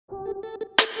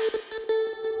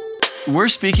We're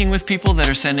speaking with people that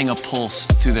are sending a pulse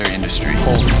through their industry.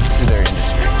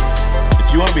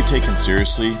 If you want to be taken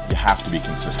seriously, you have to be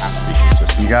consistent.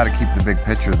 You got to keep the big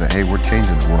picture that, hey, we're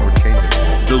changing the world.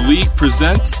 The League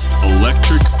presents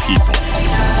Electric People.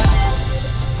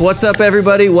 What's up,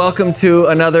 everybody? Welcome to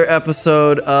another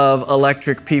episode of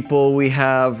Electric People. We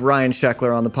have Ryan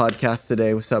Sheckler on the podcast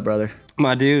today. What's up, brother?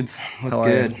 My dudes, what's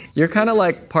good? You're kind of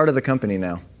like part of the company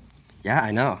now. Yeah,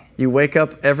 I know. You wake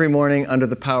up every morning under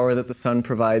the power that the sun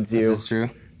provides you. This is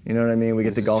true. You know what I mean? We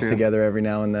get to golf together every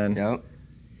now and then. Yep.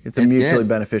 It's a mutually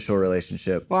beneficial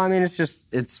relationship. Well, I mean,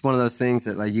 it's one of those things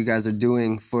that like you guys are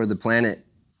doing for the planet.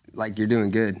 Like you're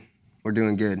doing good. We're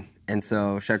doing good. And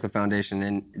so Sheckler Foundation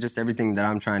and just everything that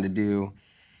I'm trying to do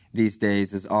these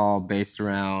days is all based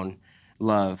around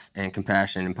love and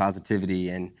compassion and positivity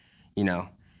and, you know,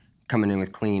 coming in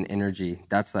with clean energy.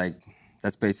 That's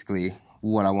basically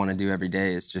what I want to do every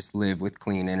day is just live with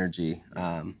clean energy.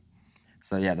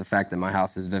 So yeah, the fact that my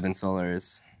house is Vivint Solar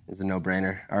is a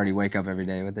no-brainer. I already wake up every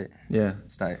day with it. Yeah.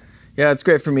 It's tight. Yeah, it's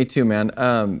great for me too, man.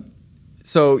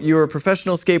 So you were a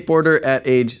professional skateboarder at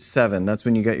age 7. That's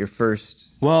when you got your first...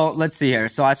 Well, let's see here.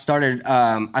 So I started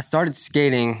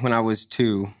skating when I was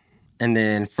 2, and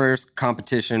then first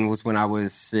competition was when I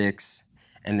was 6,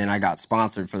 and then I got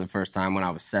sponsored for the first time when I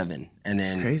was 7. And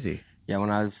then That's crazy. Yeah, when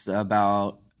I was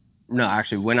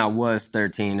when I was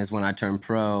 13 is when I turned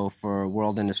pro for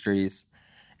World Industries,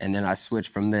 and then I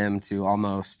switched from them to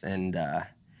Almost, and I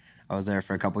was there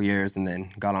for a couple years, and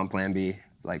then got on Plan B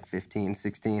like 15,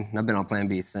 16, and I've been on Plan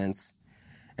B since.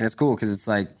 And it's cool because it's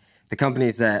like the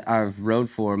companies that I've rode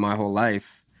for my whole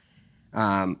life,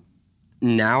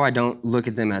 now I don't look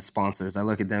at them as sponsors. I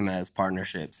look at them as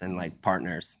partnerships and like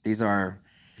partners. These are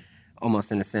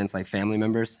almost in a sense like family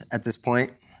members at this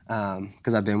point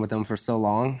because I've been with them for so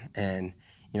long. And,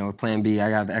 you know, with Plan B, I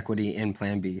have equity in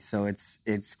Plan B. So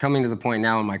it's coming to the point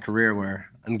now in my career where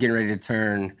I'm getting ready to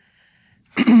turn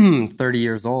 30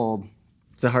 years old.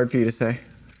 Is it hard for you to say?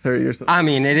 30 years old? I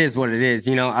mean, it is what it is.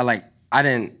 You know,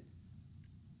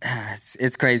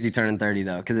 it's crazy turning 30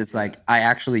 though, because it's like I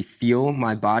actually feel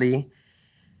my body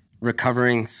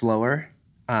recovering slower.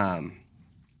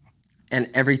 And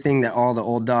everything that all the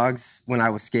old dogs, when I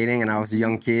was skating and I was a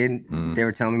young kid, they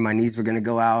were telling me my knees were gonna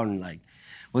go out and like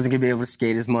wasn't gonna be able to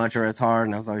skate as much or as hard.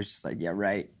 And I was always just like, yeah,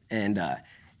 right. And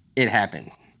it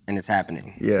happened and it's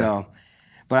happening. Yeah. So,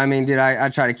 but I mean, dude, I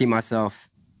try to keep myself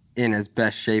in as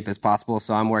best shape as possible.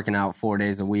 So I'm working out 4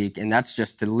 days a week, and that's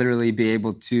just to literally be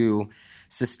able to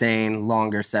sustain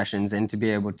longer sessions and to be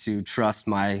able to trust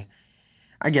my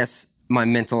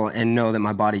mental and know that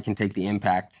my body can take the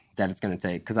impact that it's going to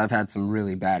take. Because I've had some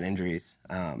really bad injuries.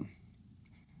 The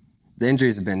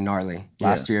injuries have been gnarly.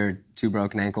 Last year, 2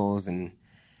 broken ankles, and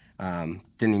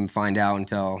didn't even find out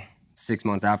until 7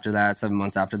 months after that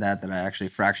I actually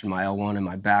fractured my L1 in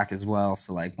my back as well.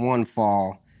 So like one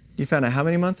fall. You found out how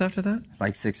many months after that?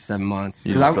 Like 6 or 7 months.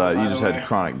 You just had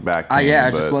chronic back pain. I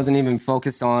just wasn't even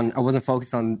focused on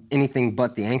anything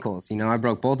but the ankles. You know, I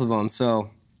broke both of them.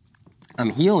 So I'm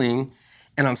healing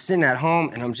and I'm sitting at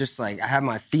home and I'm just like, I have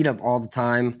my feet up all the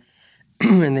time.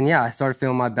 And then, I started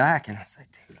feeling my back and I was like,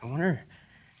 dude, I wonder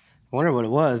what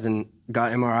it was. And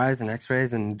got MRIs and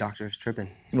x-rays and doctor's tripping.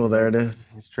 Well, there it is.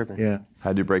 He's tripping. Yeah.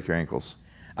 How'd you break your ankles?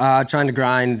 Trying to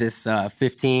grind this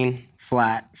 15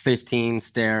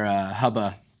 stair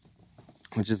hubba,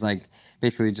 which is like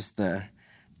basically just the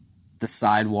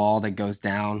side wall that goes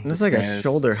down. It's like a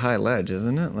shoulder high ledge,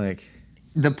 isn't it? Like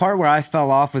the part where I fell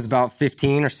off was about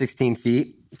 15 or 16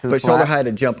 feet to the But flat. shoulder high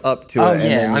to jump up to it. Oh, and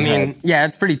yeah. then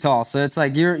It's pretty tall. So it's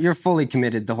like you're fully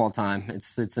committed the whole time.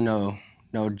 It's a no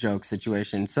joke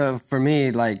situation. So for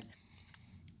me, like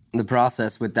the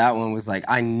process with that one was like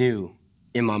I knew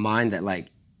in my mind that like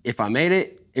if I made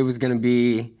it, it was gonna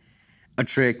be a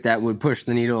trick that would push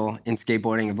the needle in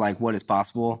skateboarding of like what is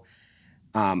possible.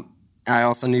 I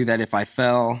also knew that if I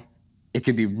fell, it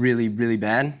could be really, really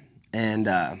bad. And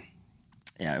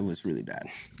it was really bad.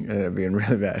 It ended up being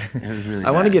really bad. It was really bad.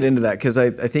 I want to get into that because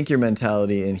I think your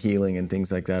mentality and healing and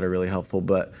things like that are really helpful.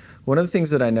 But one of the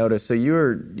things that I noticed, so you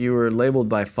were labeled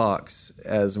by Fox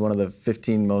as one of the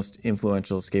 15 most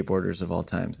influential skateboarders of all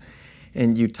times.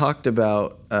 And you talked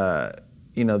about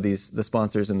the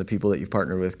sponsors and the people that you've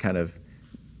partnered with kind of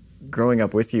growing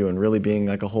up with you and really being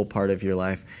like a whole part of your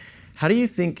life. How do you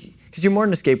think, because you're more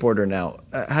than a skateboarder now,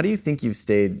 how do you think you've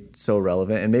stayed so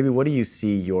relevant? And maybe what do you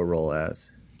see your role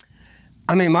as?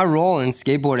 I mean, my role in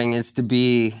skateboarding is to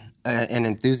be an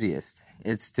enthusiast.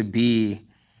 It's to be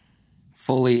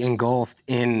fully engulfed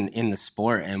in the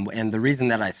sport. And the reason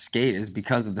that I skate is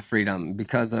because of the freedom,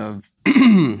 because of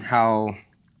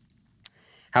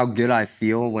how good I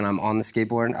feel when I'm on the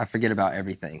skateboard, I forget about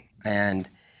everything. And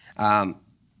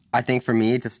I think for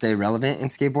me to stay relevant in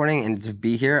skateboarding and to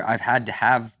be here, I've had to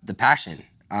have the passion.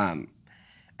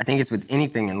 I think it's with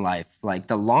anything in life. Like,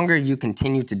 the longer you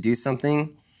continue to do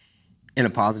something in a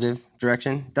positive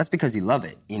direction, that's because you love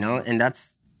it, you know? And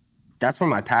that's where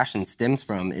my passion stems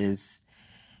from is,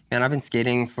 man, I've been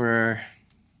skating for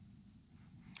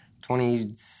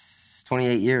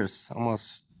 28 years,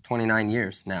 almost 29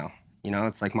 years now. You know,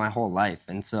 it's like my whole life.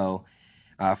 And so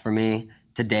for me,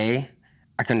 today,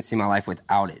 I couldn't see my life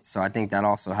without it. So I think that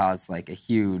also has like a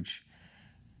huge,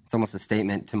 it's almost a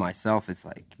statement to myself. It's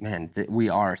like, man, we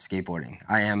are skateboarding.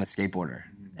 I am a skateboarder,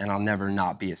 and I'll never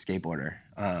not be a skateboarder.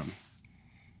 I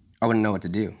wouldn't know what to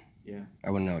do. Yeah,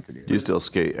 I wouldn't know what to do. Do you still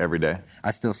skate every day?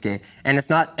 I still skate. And it's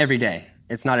not every day.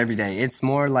 It's not every day. It's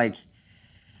more like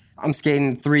I'm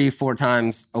skating 3-4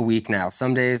 times a week now.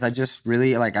 Some days I just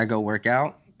really, like, I go work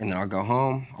out, and then I'll go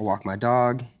home, I'll walk my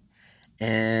dog,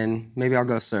 and maybe I'll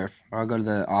go surf, or I'll go to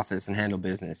the office and handle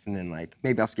business, and then, like,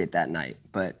 maybe I'll skate that night.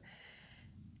 But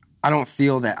I don't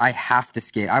feel that I have to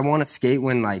skate. I want to skate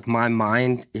when, like, my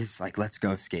mind is like, let's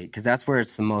go skate, because that's where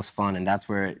it's the most fun, and that's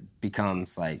where it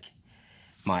becomes, like,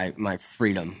 my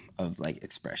freedom of, like,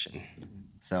 expression.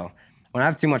 So when I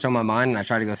have too much on my mind and I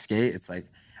try to go skate, it's like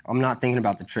I'm not thinking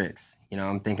about the tricks. You know,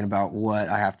 I'm thinking about what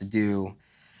I have to do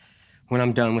when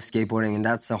I'm done with skateboarding, and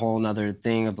that's a whole nother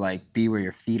thing of, like, be where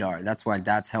your feet are. That's why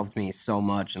that's helped me so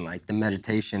much, and, like, the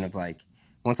meditation of, like,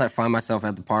 once I find myself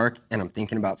at the park and I'm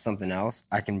thinking about something else,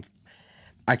 I can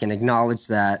acknowledge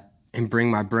that and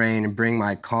bring my brain and bring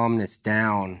my calmness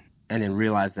down, and then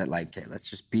realize that, like, okay, let's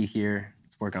just be here,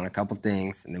 let's work on a couple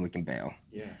things, and then we can bail.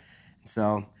 Yeah.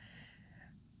 So,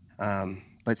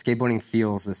 but skateboarding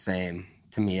feels the same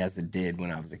to me as it did when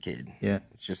I was a kid. Yeah.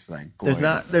 It's just like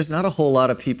glorious. There's not a whole lot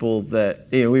of people that,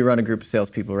 you know, we run a group of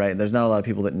salespeople, right? And there's not a lot of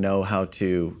people that know how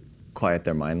to quiet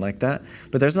their mind like that.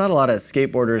 But there's not a lot of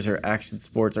skateboarders or action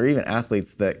sports or even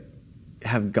athletes that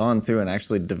have gone through and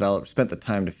actually spent the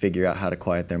time to figure out how to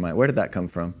quiet their mind. Where did that come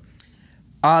from?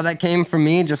 That came from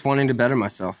me just wanting to better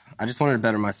myself. I just wanted to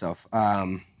better myself.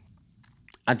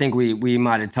 I think we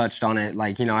might have touched on it.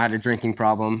 Like, you know, I had a drinking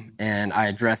problem, and I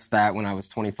addressed that when I was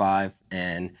 25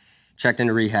 and checked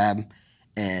into rehab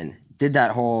and did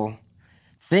that whole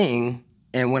thing.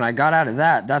 And when I got out of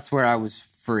that, that's where I was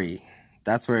free.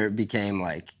 That's where it became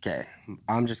like, okay,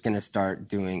 I'm just going to start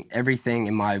doing everything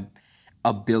in my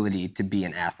ability to be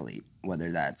an athlete,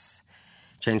 whether that's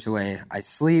change the way I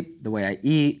sleep, the way I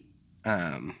eat,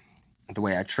 the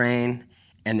way I train.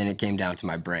 And then it came down to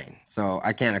my brain. So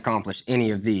I can't accomplish any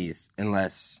of these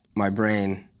unless my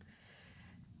brain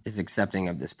is accepting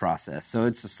of this process. So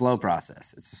it's a slow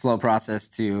process. It's a slow process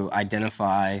to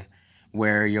identify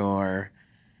where your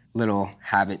little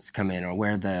habits come in, or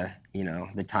where the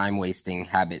time-wasting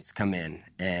habits come in,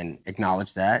 and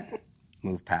acknowledge that,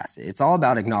 move past it. It's all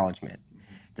about acknowledgement.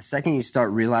 The second you start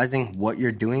realizing what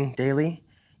you're doing daily,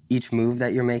 each move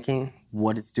that you're making,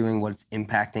 what it's doing, what it's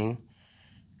impacting,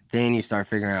 then you start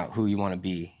figuring out who you want to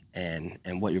be and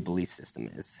what your belief system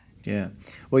is. Yeah.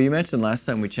 Well, you mentioned last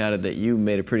time we chatted that you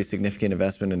made a pretty significant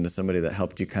investment into somebody that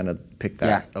helped you kind of pick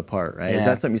that apart, right? Yeah. Is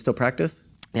that something you still practice?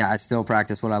 Yeah, I still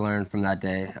practice what I learned from that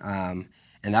day.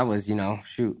 And that was,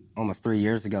 almost 3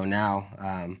 years ago now.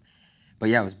 But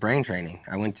yeah, it was brain training.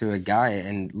 I went to a guy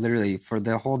and literally for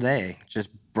the whole day just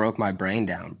broke my brain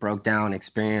down, broke down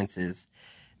experiences,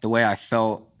 the way I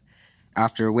felt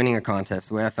after winning a contest,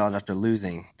 the way I felt after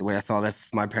losing, the way I felt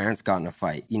if my parents got in a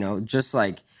fight, just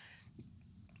like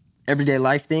everyday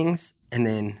life things, and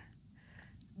then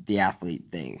the athlete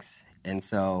things. And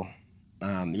so,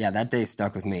 that day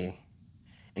stuck with me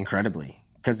incredibly,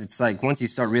 because it's like once you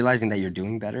start realizing that you're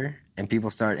doing better and people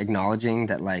start acknowledging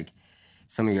that, like,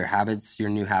 some of your habits, your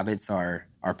new habits are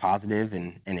positive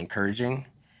and encouraging,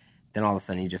 then all of a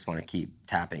sudden you just want to keep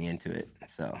tapping into it.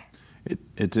 So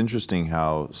it's interesting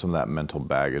how some of that mental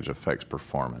baggage affects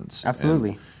performance.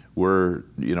 Absolutely. And we're,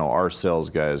 our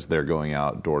sales guys, they're going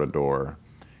out door to door.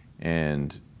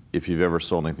 And if you've ever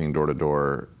sold anything door to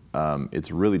door,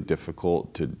 it's really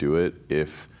difficult to do it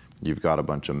if you've got a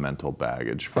bunch of mental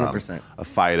baggage from 100%. A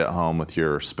fight at home with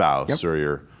your spouse or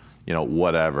your,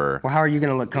 whatever. Well, how are you going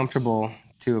to look comfortable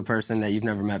to a person that you've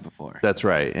never met before? That's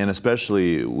right. And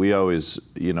especially, we always,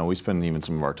 we spend even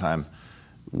some of our time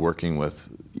working with,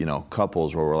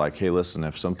 couples where we're like, hey, listen,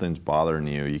 if something's bothering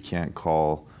you, you can't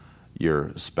call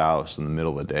your spouse in the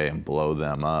middle of the day and blow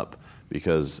them up,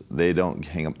 because they don't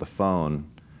hang up the phone,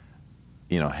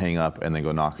 hang up and then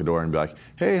go knock a door and be like,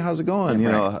 hey, how's it going?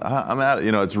 Yeah, I'm at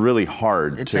it. It's really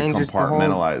hard to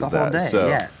compartmentalize the whole day. So,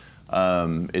 yeah.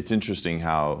 It's interesting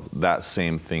how that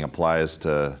same thing applies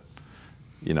to,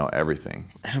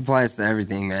 everything. It applies to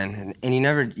everything, man. And you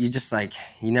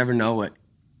never know what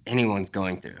anyone's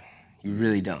going through. You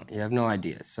really don't. You have no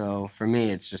idea. So for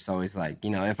me, it's just always like,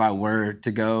 if I were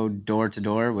to go door to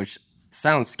door, which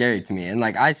sounds scary to me, and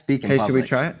like I speak in Hey, public.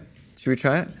 should we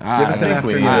try it? Give I us an think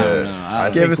we afternoon.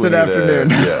 need to- Give us an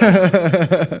afternoon.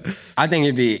 I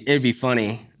think it'd be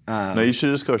funny. No, you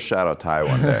should just go shadow Ty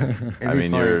one day. I be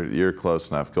mean, funny. you're close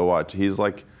enough. Go watch.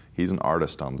 He's an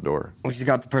artist on the door. Which has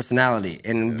got the personality.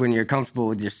 And when you're comfortable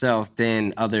with yourself,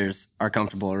 then others are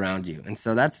comfortable around you. And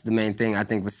so that's the main thing I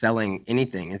think with selling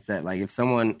anything is that like if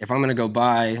I'm gonna go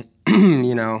buy,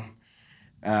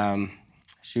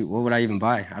 shoot, what would I even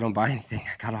buy? I don't buy anything.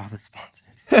 I got all the sponsors.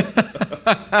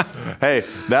 Hey,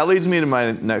 that leads me to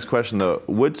my next question though.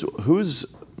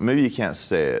 Maybe you can't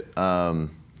say it. I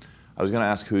was gonna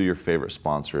ask who your favorite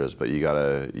sponsor is, but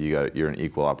you're an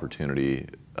equal opportunity.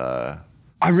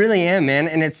 I really am, man.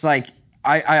 And it's like,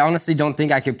 I honestly don't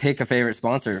think I could pick a favorite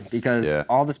sponsor because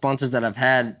all the sponsors that I've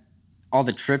had, all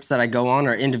the trips that I go on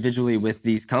are individually with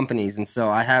these companies. And so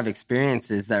I have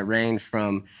experiences that range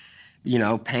from,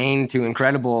 pain to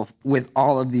incredible with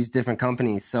all of these different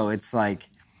companies. So it's like,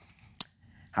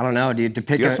 I don't know, dude, to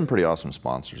pick You got some pretty awesome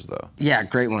sponsors though. Yeah,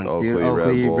 great ones, dude.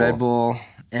 Oakley, Red Bull,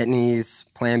 Etnies,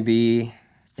 Plan B,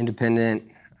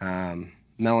 Independent,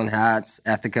 Melon Hats,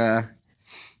 Ethica.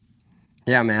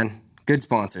 Yeah, man. Good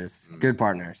sponsors, good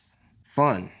partners. It's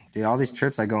fun. Dude, all these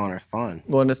trips I go on are fun.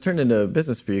 Well, and it's turned into a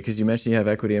business for you because you mentioned you have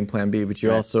equity in Plan B, but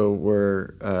you also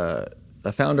were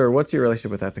a founder. What's your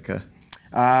relationship with Ethica?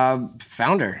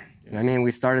 Founder. I mean, we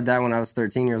started that when I was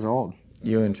 13 years old.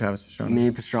 You and Travis Pastrana?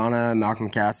 Me, Pastrana, Malcolm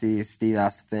Cassie, Steve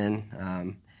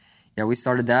Astafin. We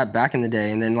started that back in the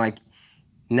day. And then,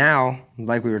 now,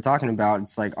 like we were talking about,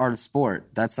 it's like Art of Sport.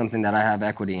 That's something that I have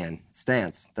equity in.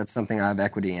 Stance, that's something I have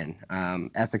equity in.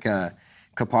 Ethica,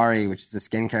 Kapari, which is a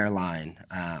skincare line.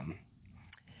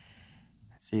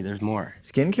 Let's see, there's more.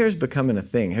 Skincare is becoming a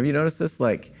thing. Have you noticed this?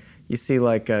 Like, you see,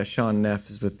 Sean Neff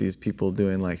is with these people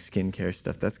doing skincare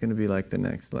stuff. That's going to be the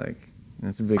next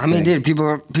that's a big thing. I mean, dude, people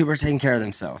are taking care of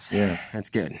themselves. Yeah.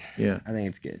 That's good. Yeah. I think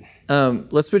it's good.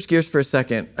 Let's switch gears for a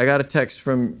second. I got a text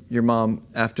from your mom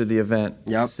after the event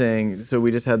saying, so we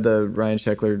just had the Ryan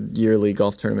Sheckler yearly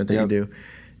golf tournament that you do,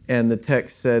 and the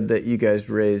text said that you guys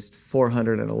raised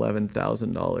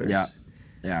 $411,000.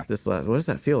 Yeah. What does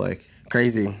that feel like?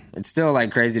 Crazy. It's still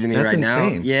crazy to me That's right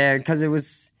insane. now. Yeah, because it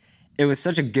was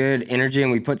such a good energy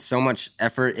and we put so much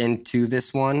effort into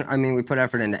this one. I mean, we put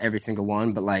effort into every single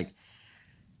one, but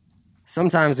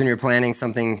sometimes when you're planning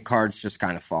something, cards just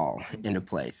kind of fall into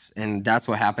place. And that's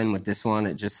what happened with this one.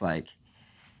 It just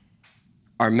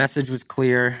our message was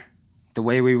clear. The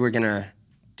way we were going to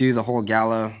do the whole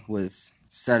gala was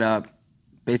set up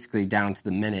basically down to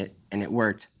the minute, and it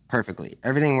worked perfectly.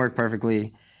 Everything worked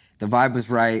perfectly. The vibe was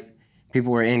right.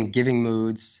 People were in giving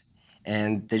moods,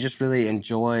 and they just really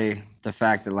enjoy the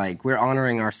fact that we're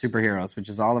honoring our superheroes, which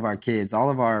is all of our kids, all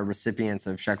of our recipients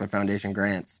of Sheckler Foundation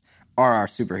grants are our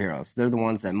superheroes. They're the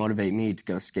ones that motivate me to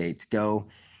go skate, to go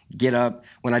get up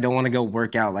when I don't want to go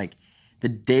work out. The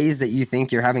days that you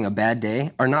think you're having a bad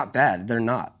day are not bad. They're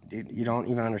not. Dude, you don't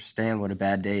even understand what a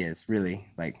bad day is, really.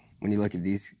 When you look at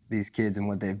these kids and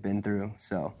what they've been through.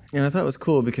 So Yeah, I thought it was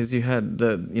cool because you had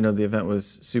the event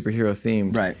was superhero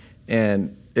themed. Right.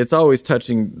 And it's always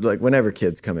touching, whenever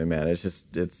kids come in, man, it's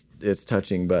just, it's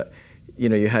touching. But,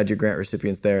 you had your grant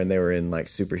recipients there and they were in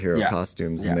superhero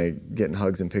costumes and they getting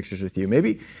hugs and pictures with you.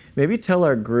 Maybe tell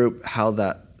our group how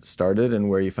that started and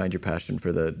where you find your passion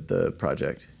for the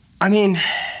project. I mean,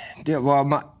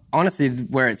 honestly,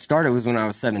 where it started was when I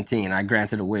was 17. I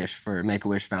granted a wish for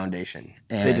Make-A-Wish Foundation.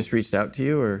 And They just reached out to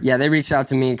you, or? Yeah, they reached out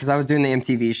to me because I was doing the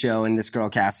MTV show, and this girl,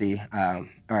 Casey, who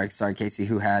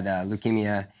had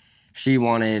leukemia,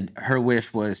 her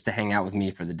wish was to hang out with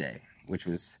me for the day, which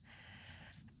was,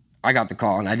 I got the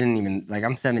call, and I didn't even,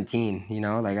 I'm 17,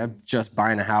 I'm just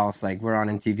buying a house, we're on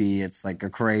MTV, it's a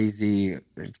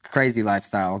crazy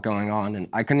lifestyle going on, and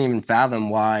I couldn't even fathom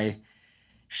why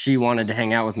she wanted to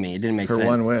hang out with me. It didn't make sense. Her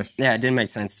one wish. Yeah, it didn't make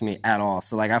sense to me at all.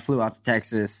 So I flew out to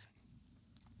Texas,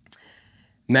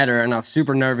 met her, and I was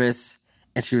super nervous,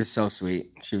 and she was so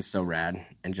sweet. She was so rad,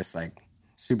 and just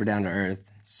super down to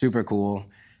earth, super cool.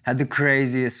 Had the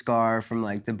craziest scar from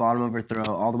the bottom of her throat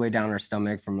all the way down her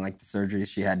stomach from the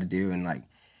surgeries she had to do, and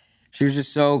she was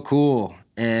just so cool.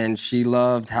 And she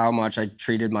loved how much I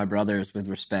treated my brothers with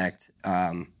respect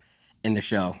in the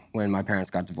show when my parents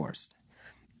got divorced.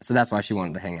 So that's why she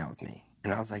wanted to hang out with me.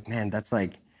 And I was like, man, that's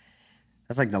the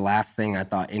last thing I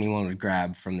thought anyone would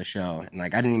grab from the show. And I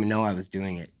didn't even know I was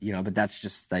doing it, but that's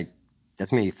just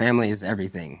that's me. Family is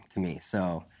everything to me.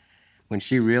 So when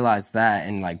she realized that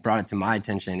and like brought it to my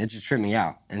attention, it just tripped me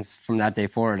out. And from that day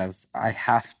forward, I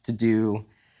have to do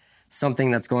something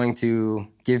that's going to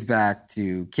give back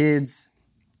to kids,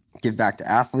 give back to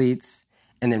athletes.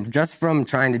 And then just from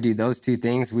trying to do those two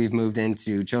things, we've moved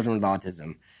into children with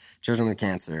autism, children with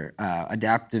cancer,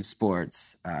 adaptive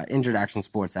sports, injured action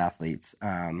sports athletes,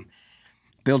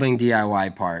 building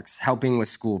DIY parks, helping with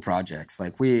school projects.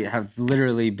 Like we have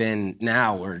literally been,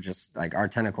 now we're just like our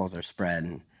tentacles are spread.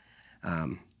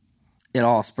 And it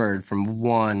all spurred from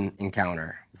one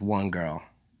encounter with one girl.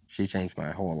 She changed my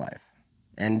whole life.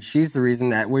 And she's the reason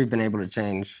that we've been able to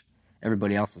change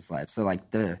everybody else's life. So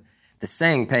like the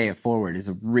saying pay it forward is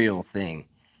a real thing.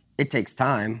 It takes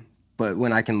time, but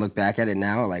when I can look back at it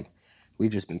now, like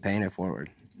we've just been paying it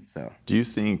forward. So do you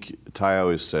think, Ty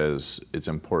always says it's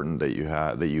important that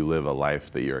you live a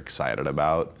life that you're excited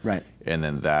about, right? And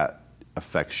then that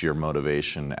affects your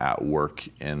motivation at work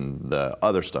and the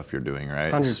other stuff you're doing,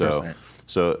 right? 100%.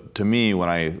 So to me, when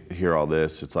I hear all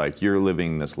this, it's like you're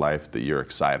living this life that you're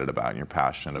excited about and you're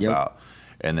passionate about.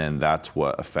 And then that's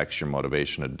what affects your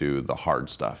motivation to do the hard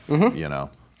stuff, you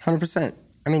know? 100%.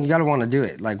 I mean, you got to want to do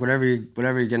it. Like whatever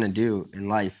you're going to do in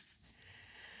life,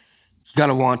 you got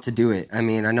to want to do it. I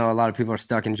mean, I know a lot of people are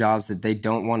stuck in jobs that they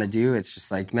don't want to do. It's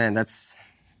just like, man, it's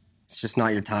just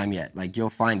not your time yet. Like you'll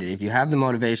find it. If you have the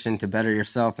motivation to better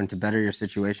yourself and to better your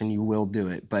situation, you will do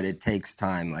it, but it takes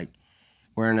time. Like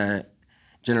we're in a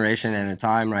generation and a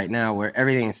time right now where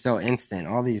everything is so instant.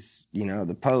 All these, you know,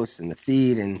 the posts and the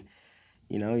feed and,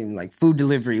 you know, even like food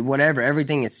delivery, whatever,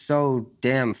 everything is so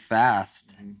damn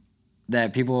fast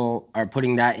that people are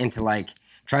putting that into like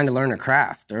trying to learn a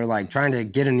craft or like trying to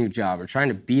get a new job or trying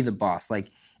to be the boss.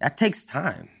 Like that takes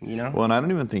time, you know? Well, and I don't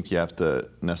even think you have to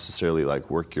necessarily like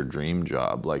work your dream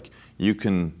job. Like you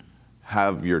can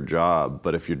have your job,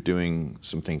 but if you're doing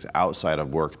some things outside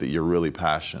of work that you're really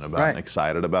passionate about and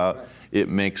excited about, it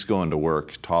makes going to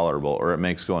work tolerable, or it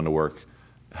makes going to work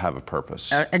have a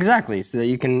purpose. Exactly, so that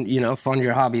you can, you know, fund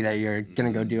your hobby that you're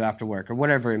gonna go do after work or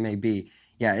whatever it may be.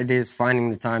 Yeah, it is finding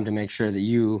the time to make sure that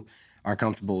you are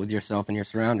comfortable with yourself and your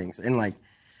surroundings. And like,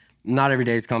 not every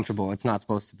day is comfortable, it's not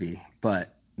supposed to be,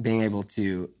 but being able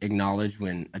to acknowledge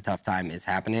when a tough time is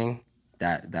happening,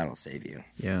 that'll save you.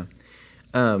 Yeah.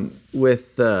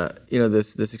 With you know,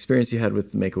 this experience you had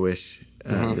with Make-A-Wish,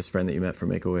 this friend that you met from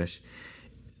Make-A-Wish,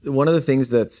 one of the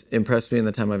things that's impressed me in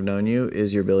the time I've known you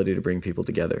is your ability to bring people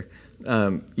together.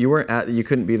 You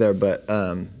couldn't be there, but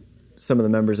some of the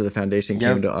members of the foundation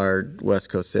came to our West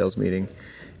Coast sales meeting,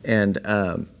 and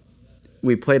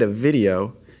we played a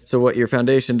video. So what your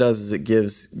foundation does is it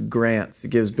gives grants. It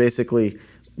gives basically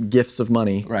gifts of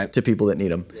money to people that need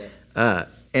them. Yeah.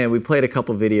 And we played a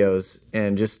couple videos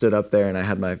and just stood up there, and I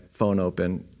had my phone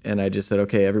open, and I just said,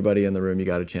 okay, everybody in the room, you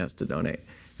got a chance to donate.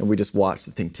 And we just watched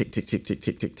the thing tick, tick, tick, tick,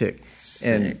 tick, tick, tick.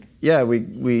 Sick. And yeah,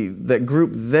 we that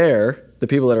group there, the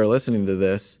people that are listening to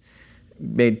this,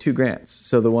 made 2 grants.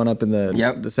 So the one up in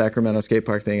the Sacramento skate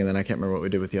park thing, and then I can't remember what we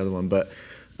did with the other one. But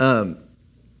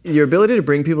your ability to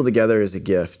bring people together is a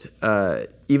gift.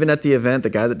 Even at the event, the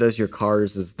guy that does your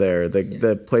cars is there.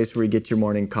 The place where you get your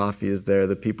morning coffee is there.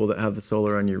 The people that have the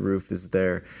solar on your roof is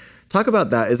there. Talk about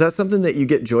that. Is that something that you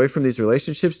get joy from these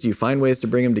relationships? Do you find ways to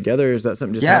bring them together? Or is that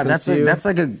something just happens to you? That's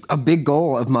like a big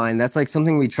goal of mine. That's like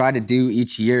something we try to do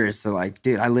each year. So like,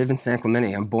 dude, I live in San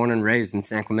Clemente. I'm born and raised in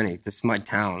San Clemente. This is my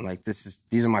town. Like these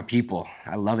are my people.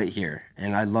 I love it here.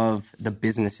 And I love the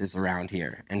businesses around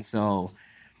here. And so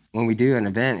when we do an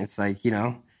event, it's like, you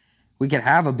know, we could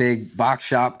have a big box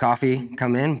shop coffee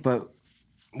come in, but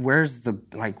why is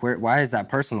that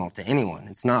personal to anyone?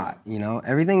 It's not, you know?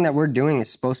 Everything that we're doing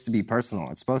is supposed to be personal.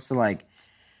 It's supposed to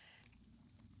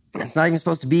it's not even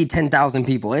supposed to be 10,000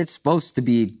 people. It's supposed to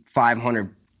be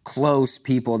 500 close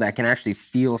people that can actually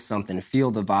feel something,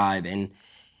 feel the vibe. And,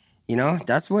 you know,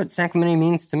 that's what San Clemente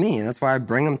means to me. And that's why I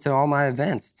bring them to all my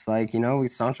events. It's like, you know, we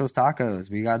Sancho's Tacos,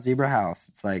 we got Zebra House.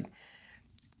 It's like,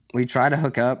 we try to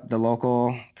hook up the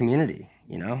local community.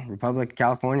 You know, Republic of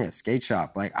California, skate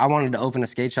shop. Like, I wanted to open a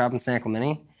skate shop in San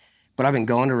Clemente, but I've been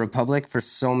going to Republic for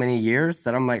so many years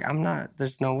that I'm like,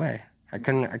 there's no way. I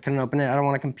couldn't open it. I don't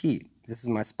want to compete. This is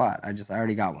my spot. I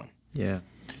already got one. Yeah.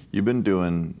 You've been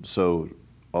doing, so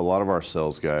a lot of our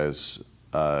sales guys,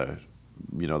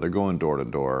 you know, they're going door to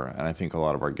door, and I think a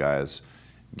lot of our guys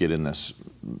get in this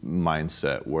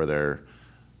mindset where they're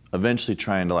eventually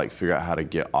trying to like figure out how to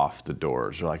get off the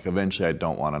doors, or like eventually I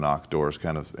don't want to knock doors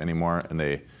kind of anymore, and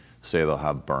they say they'll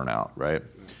have burnout, right?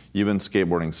 You've been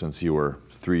skateboarding since you were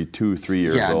 3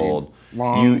 years old. Dude,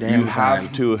 long you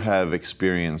have to have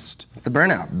experienced the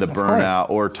burnout,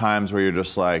 or times where you're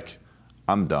just like,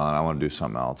 I'm done. I want to do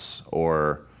something else.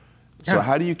 Or so Yeah.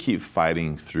 how do you keep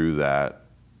fighting through that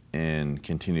and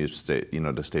continue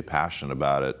to stay passionate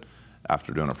about it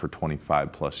after doing it for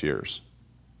 25 plus years?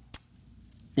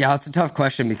 Yeah, it's a tough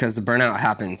question because the burnout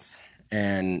happens,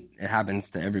 and it happens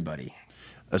to everybody.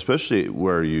 Especially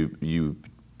where you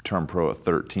turned pro at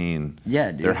 13.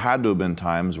 Yeah, dude. There had to have been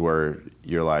times where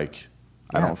you're like,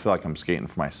 I Yeah. don't feel like I'm skating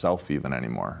for myself even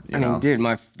anymore. You I know? mean, dude,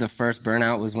 the first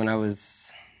burnout was when I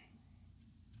was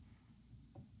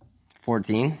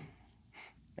 14.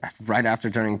 Right after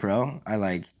turning pro,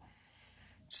 I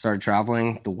started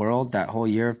traveling the world that whole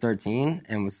year of 13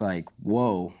 and was like,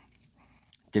 whoa.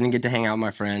 Didn't get to hang out with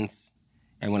my friends.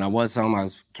 And when I was home, I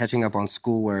was catching up on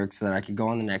schoolwork so that I could go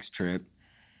on the next trip.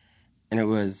 And I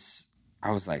was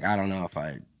like, I don't know if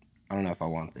I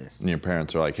want this. And your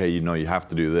parents are like, hey, you have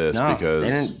to do this No, because they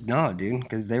didn't. No, dude,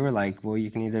 because they were like, well,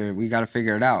 we got to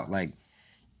figure it out. Like,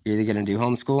 you're either gonna do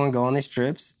homeschool and go on these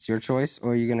trips, it's your choice,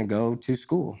 or you're gonna go to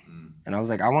school. And I was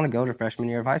like, I want to go to freshman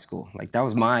year of high school. Like, that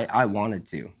was I wanted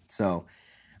to. So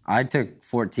I took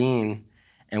 14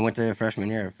 and went to freshman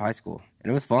year of high school,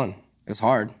 and it was fun. It was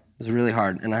hard. It was really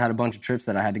hard, and I had a bunch of trips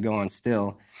that I had to go on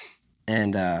still.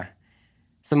 And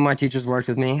some of my teachers worked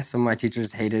with me. Some of my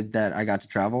teachers hated that I got to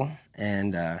travel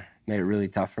and made it really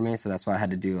tough for me. So that's why I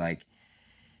had to do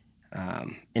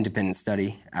independent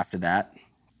study after that.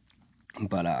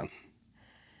 But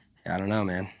yeah, I don't know,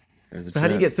 man. So how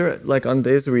do you get through it? Like on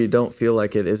days where you don't feel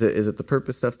like it, is it the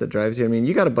purpose stuff that drives you? I mean,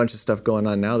 you got a bunch of stuff going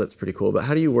on now that's pretty cool, but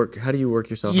how do you work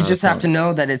yourself out? You of just have to funk?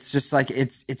 know that it's just like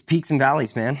it's peaks and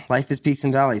valleys, man. Life is peaks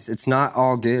and valleys. It's not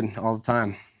all good all the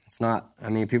time. It's not. I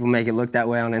mean, people make it look that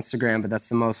way on Instagram, but that's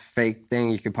the most fake thing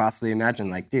you could possibly imagine.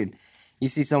 Like, dude, you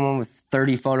see someone with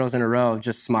 30 photos in a row of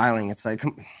just smiling. It's like,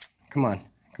 come on.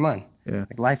 Yeah.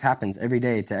 Like, life happens every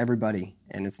day to everybody,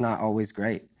 and it's not always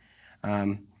great.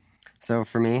 So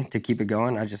for me to keep it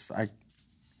going, I just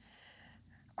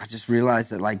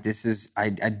realized that like this is I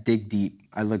dig deep,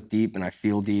 I look deep, and I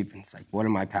feel deep, and it's like, what are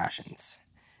my passions?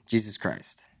 Jesus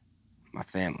Christ, my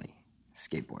family,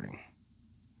 skateboarding.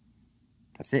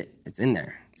 That's it. It's in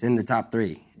there. It's in the top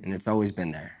 3, and it's always been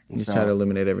there. And You just try to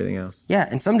eliminate everything else. yeah,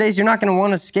 and some days you're not going to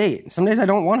want to skate. Some days I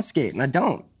don't want to skate, and I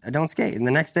don't skate. And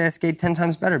the next day I skate 10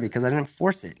 times better because I didn't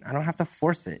force it. I don't have to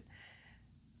force it.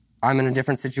 I'm in a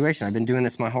different situation. I've been doing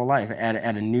this my whole life. At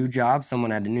a new job,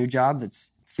 someone at a new job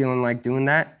that's feeling like doing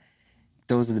that,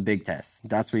 those are the big tests.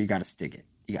 That's where you got to stick it.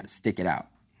 You got to stick it out.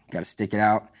 You got to stick it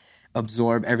out,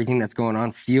 absorb everything that's going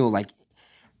on, feel like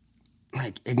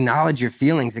acknowledge your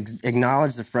feelings,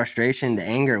 acknowledge the frustration, the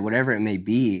anger, whatever it may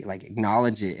be, like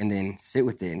acknowledge it and then sit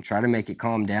with it and try to make it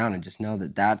calm down and just know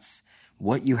that that's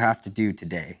what you have to do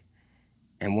today.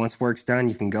 And once work's done,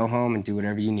 you can go home and do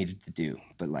whatever you needed to do.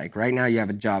 But like right now you have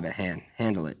a job at hand.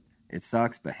 Handle it. It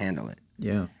sucks, but handle it.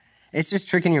 Yeah. It's just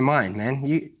tricking your mind,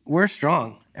 man. We're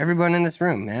strong. Everyone in this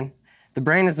room, man. The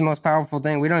brain is the most powerful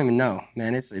thing. We don't even know,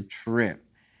 man. It's a trip.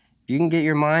 If you can get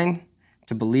your mind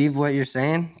to believe what you're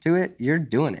saying to it, you're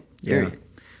doing it. Period.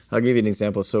 Yeah. I'll give you an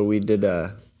example. So we did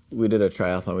a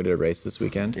triathlon. We did a race this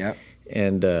weekend. Yep.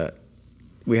 And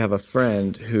we have a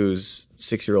friend whose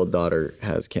 6-year-old daughter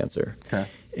has cancer. Okay.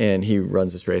 And he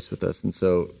runs this race with us. And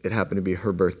so it happened to be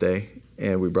her birthday,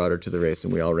 and we brought her to the race,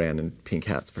 and we all ran in pink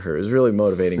hats for her. It was really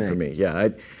motivating Sick. for me. Yeah,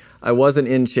 I wasn't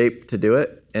in shape to do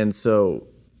it. And so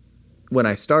when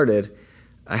I started,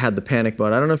 I had the panic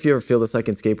mode. I don't know if you ever feel this like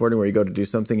in skateboarding where you go to do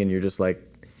something and you're just like,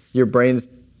 your brain's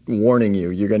warning you.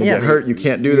 You're going to get hurt. You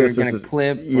can't do this. You're going to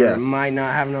clip or it might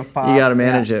not have enough pop. You got to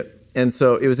manage it. And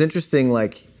so it was interesting,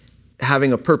 like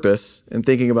having a purpose and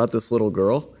thinking about this little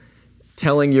girl,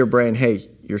 telling your brain, hey,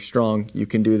 you're strong, you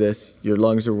can do this, your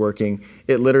lungs are working.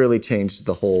 It literally changed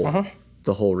the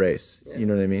whole race. Yeah. You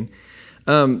know what I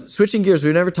mean? Switching gears,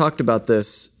 we've never talked about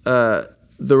this.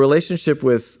 The relationship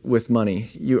with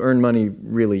money. You earn money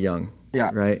really young.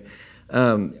 Yeah. Right?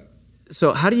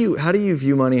 So how do you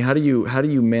view money? How do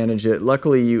you manage it?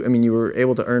 Luckily, you were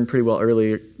able to earn pretty well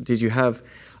early.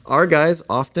 Our guys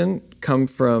often come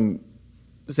from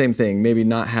the same thing, maybe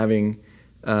not having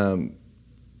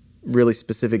really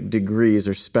specific degrees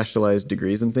or specialized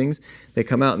degrees in things. They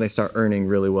come out and they start earning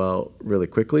really well really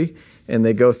quickly, and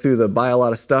they go through buy a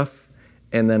lot of stuff,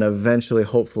 and then eventually,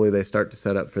 hopefully, they start to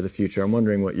set up for the future. I'm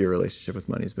wondering what your relationship with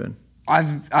money's been.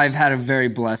 I've had a very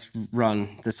blessed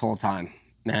run this whole time,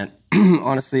 man.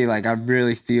 Honestly, like I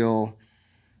really feel,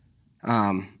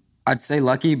 I'd say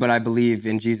lucky, but I believe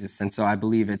in Jesus, and so I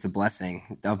believe it's a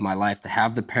blessing of my life to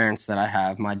have the parents that I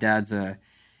have. My dad's a,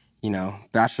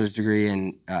 bachelor's degree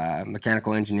in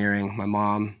mechanical engineering. My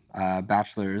mom,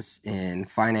 bachelor's in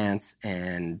finance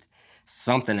and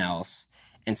something else,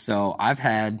 and so I've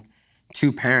had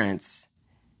two parents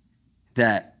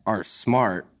that are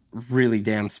smart, really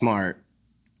damn smart,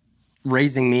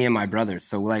 raising me and my brothers.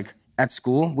 So like at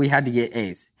school, we had to get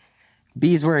A's.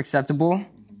 B's were acceptable,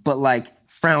 but like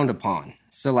frowned upon.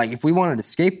 So like if we wanted to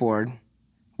skateboard,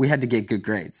 we had to get good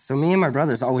grades. So me and my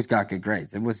brothers always got good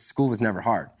grades. School was never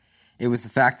hard. It was the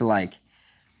fact of like,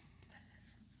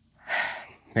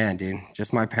 man, dude,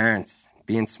 just my parents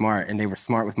being smart, and they were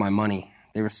smart with my money.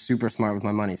 They were super smart with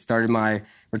my money. Started my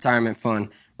retirement fund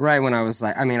right when I was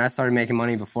like, I started making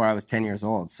money before I was 10 years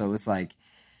old. So it was like,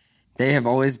 they have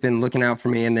always been looking out for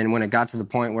me. And then when it got to the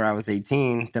point where I was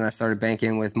 18, then I started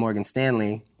banking with Morgan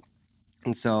Stanley.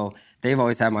 And so they've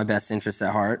always had my best interests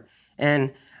at heart.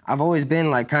 And I've always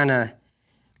been like I've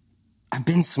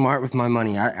been smart with my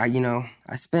money. I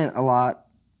spent a lot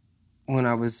when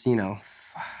I was,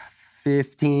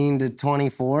 15 to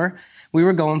 24. We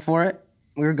were going for it.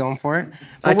 But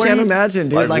I can't imagine,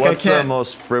 dude. Like I what's can't. the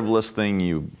most frivolous thing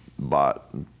you bought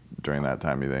during that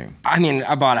time, you think?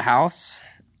 I bought a house.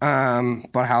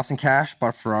 Bought a house in cash, bought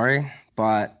a Ferrari,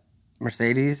 bought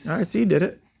Mercedes. All right, so you did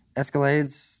it.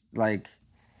 Escalades, like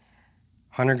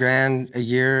 $100,000 a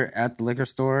year at the liquor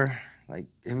store. Like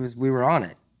we were on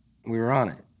it.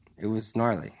 It was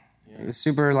gnarly. Yeah. It was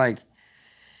super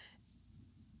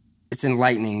it's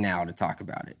enlightening now to talk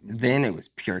about it. Then it was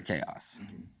pure chaos.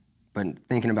 Mm-hmm. But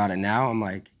thinking about it now, I'm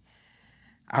like,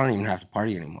 I don't even have to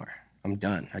party anymore. I'm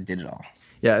done. I did it all.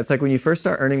 Yeah, it's like when you first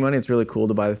start earning money, it's really cool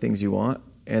to buy the things you want.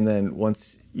 And then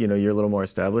once, you're a little more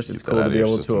established, it's cool to be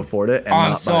able to afford it and not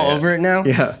I'm so over it now.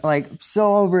 Yeah.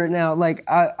 So over it now.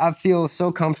 I feel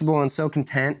so comfortable and so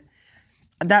content.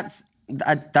 That's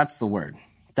the word.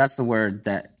 That's the word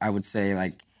that I would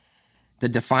say, the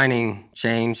defining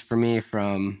change for me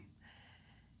from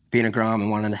being a Grom and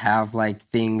wanting to have,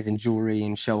 things and jewelry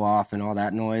and show off and all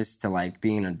that noise to,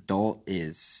 being an adult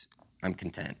is I'm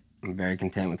content. I'm very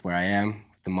content with where I am,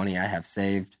 with the money I have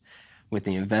saved, with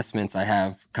the investments I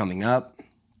have coming up.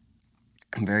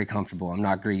 I'm very comfortable. I'm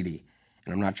not greedy.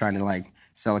 And I'm not trying to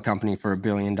sell a company for $1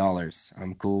 billion.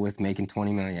 I'm cool with making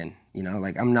 20 million.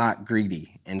 I'm not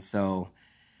greedy. And so,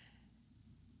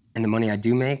 and the money I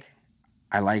do make,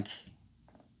 I like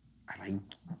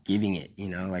giving it,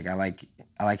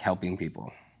 I like helping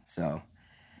people. So,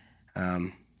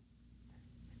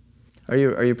 Are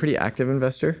you a pretty active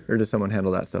investor, or does someone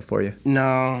handle that stuff for you?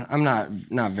 No, I'm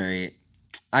not very.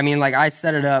 I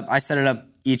set it up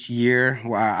each year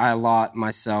where I allot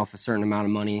myself a certain amount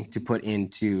of money to put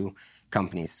into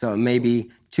companies. So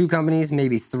maybe 2 companies,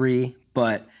 maybe 3,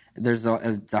 but it's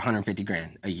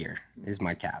 $150,000 a year is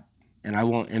my cap, and I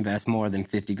won't invest more than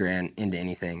 $50,000 into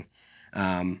anything.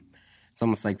 It's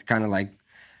almost like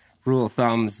rule of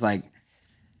thumbs.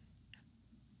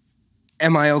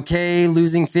 Am I okay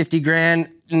losing $50,000?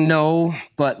 No,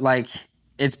 but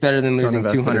it's better than losing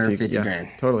 $250,000. Yeah,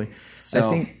 totally.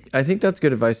 So I think that's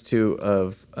good advice too.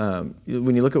 Of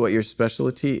when you look at what your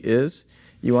specialty is,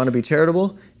 you want to be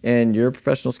charitable, and you're a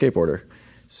professional skateboarder.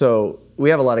 So we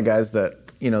have a lot of guys that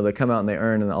they come out and they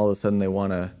earn, and all of a sudden they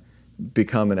want to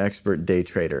become an expert day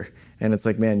trader, and it's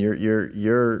like, man, you're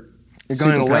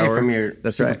going away from your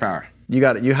superpower.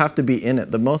 Right. You have to be in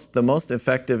it. The most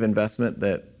effective investment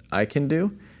that I can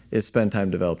do is spend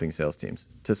time developing sales teams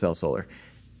to sell solar.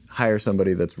 Hire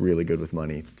somebody that's really good with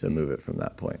money to move it from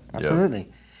that point. Absolutely.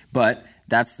 Yep. But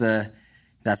that's the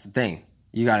thing.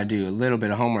 You got to do a little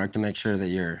bit of homework to make sure that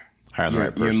your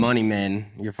money men,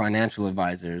 your financial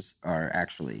advisors are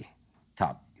actually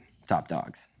top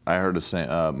dogs. I heard a saying,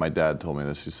 my dad told me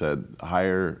this. He said,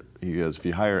 if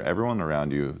you hire everyone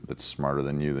around you that's smarter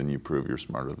than you, then you prove you're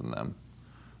smarter than them.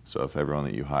 So if everyone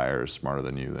that you hire is smarter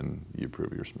than you, then you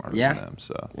prove you're smarter than them.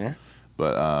 So, yeah.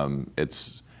 But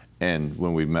and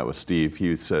when we met with Steve,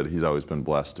 he said he's always been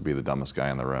blessed to be the dumbest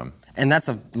guy in the room. And that's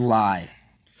a lie.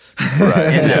 Right.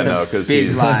 And that's a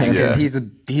big lie, because yeah.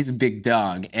 he's a big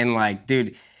dog. And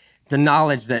dude, the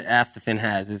knowledge that Astafin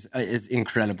has is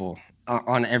incredible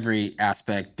on every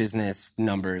aspect: business,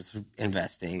 numbers,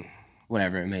 investing,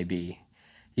 whatever it may be.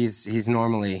 He's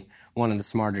normally one of the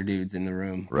smarter dudes in the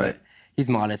room. Right. But he's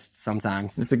modest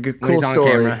sometimes. It's a cool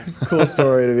story. Cool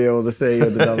story to be able to say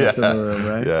you're the dumbest yeah. in the room,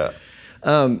 right? Yeah.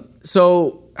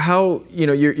 So how,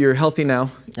 you're healthy now,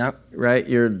 Yep. right?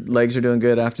 Your legs are doing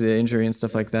good after the injury and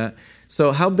stuff like that.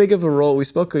 So how big of a role, we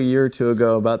spoke a year or 2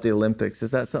 ago about the Olympics.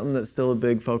 Is that something that's still a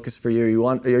big focus for you? Are you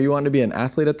wanting to be an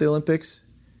athlete at the Olympics?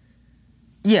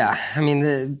 Yeah.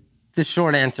 The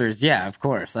short answer is yeah, of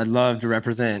course. I'd love to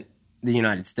represent the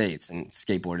United States and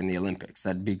skateboard in the Olympics.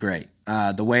 That'd be great.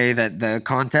 The way that the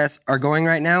contests are going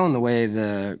right now and the way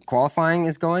the qualifying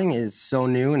is going is so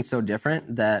new and so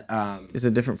different that... Is it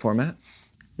a different format? A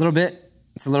little bit.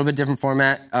 It's a little bit different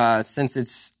format. Since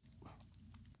it's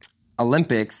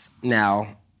Olympics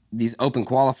now, these open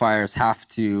qualifiers have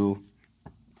to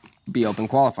be open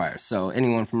qualifiers. So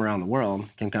anyone from around the world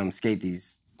can come skate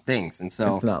these things. And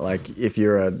so It's not like if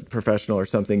you're a professional or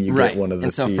something, you Right. get one of the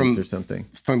And so seeds or something.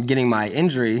 from getting my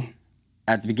injury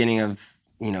at the beginning of,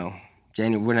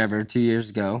 January, whenever, 2 years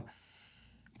ago,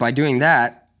 by doing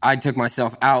that, I took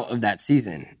myself out of that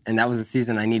season. And that was the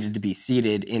season I needed to be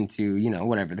seeded into,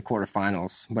 whatever, the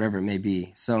quarterfinals, whatever it may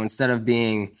be. So instead of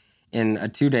being in a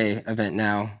 2-day event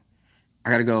now,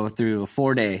 I got to go through a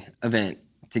 4-day event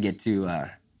to get to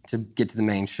the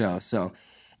main show. So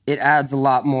it adds a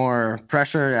lot more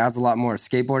pressure. It adds a lot more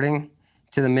skateboarding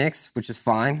to the mix, which is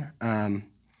fine.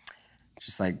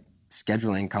 Just like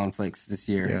scheduling conflicts this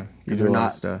year. Yeah, you because do a they're lot of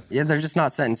not. stuff. Yeah, they're just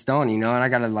not set in stone, and I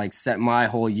got to like set my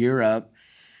whole year up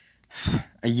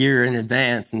a year in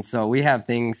advance, and so we have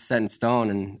things set in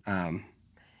stone, and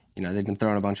they've been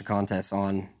throwing a bunch of contests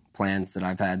on plans that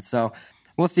I've had. So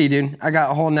we'll see, dude. I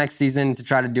got a whole next season to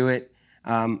try to do it.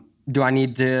 Do I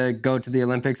need to go to the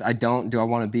Olympics? I don't. Do I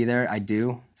want to be there? I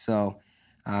do. So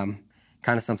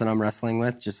kind of something I'm wrestling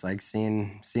with, just like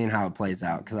seeing how it plays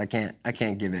out, because I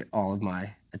can't give it all of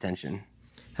my attention.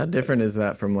 How different is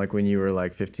that from like when you were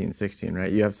like 15, 16, right?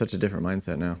 You have such a different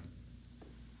mindset now.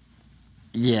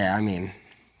 Yeah,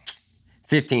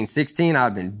 15, 16, I'd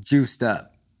have been juiced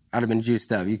up.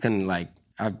 You couldn't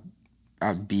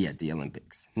I'd be at the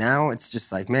Olympics. Now it's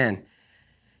just like, man,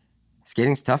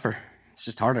 skating's tougher. It's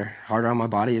just harder on my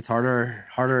body. It's harder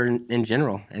in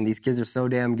general. And these kids are so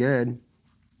damn good.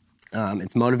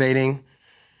 It's motivating,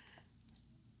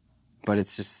 but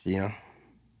it's just,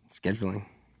 scheduling.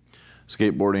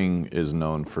 Skateboarding is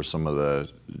known for some of the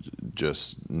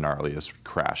just gnarliest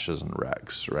crashes and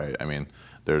wrecks, right? I mean,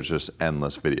 there's just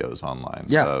endless videos online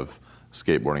of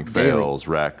skateboarding fails,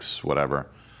 wrecks, whatever.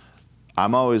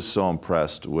 I'm always so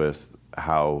impressed with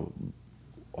how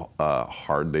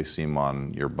hard they seem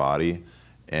on your body,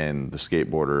 and the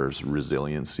skateboarder's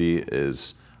resiliency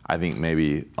is, I think,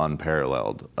 maybe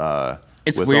unparalleled.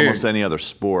 It's with weird. almost any other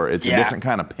sport, it's a different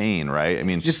kind of pain, right? I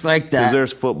mean, It's just like that. Because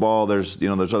there's football, there's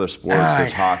other sports,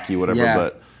 there's hockey, whatever. Yeah.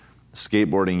 But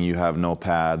skateboarding, you have no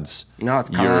pads. No, it's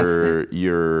constant.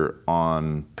 You're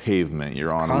on pavement.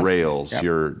 You're on constant. rails. Yep.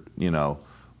 You're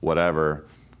whatever.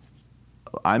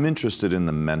 I'm interested in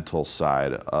the mental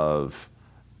side of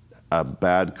a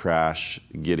bad crash,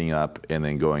 getting up, and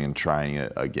then going and trying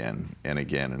it again and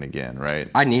again and again, right?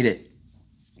 I need it.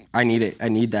 I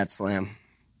need that slam.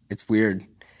 It's weird.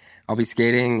 I'll be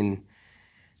skating and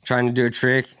trying to do a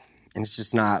trick, and it's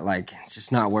just not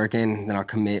working. Then I'll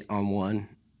commit on one,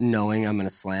 knowing I'm gonna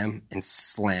slam.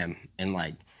 And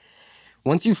like,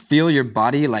 once you feel your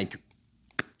body like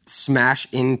smash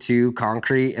into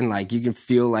concrete, and like you can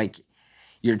feel like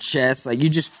your chest, like you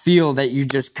just feel that you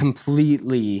just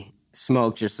completely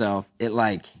smoked yourself. It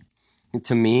like,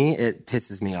 to me, it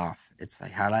pisses me off. It's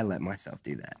like, how'd I let myself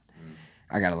do that?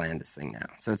 I gotta land this thing now.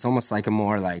 So it's almost like a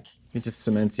more like, It just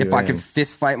cements you if I in. could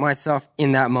fist fight myself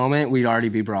in that moment, we'd already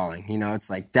be brawling. It's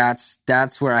like that's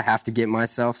where I have to get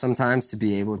myself sometimes to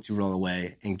be able to roll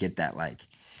away and get that like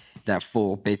that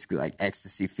full, basically like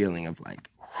ecstasy feeling of like,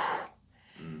 whew,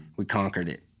 we conquered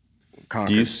it.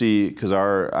 Do you see, because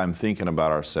I'm thinking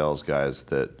about our sales guys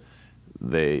that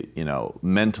they,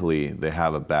 mentally they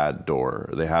have a bad door,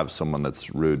 they have someone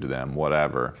that's rude to them,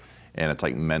 whatever. And it's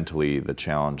like mentally the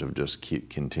challenge of just keep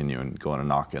continuing going and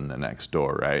knocking the next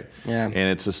door, right? Yeah. And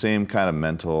it's the same kind of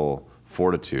mental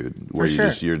fortitude where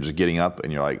you're just getting up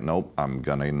and you're like, nope, I'm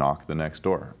gonna knock the next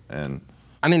door. And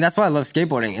that's why I love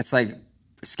skateboarding. It's like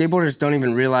skateboarders don't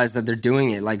even realize that they're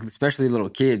doing it. Like, especially little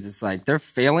kids, it's like they're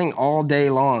failing all day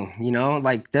long.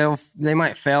 Like they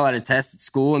might fail at a test at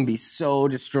school and be so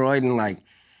destroyed and like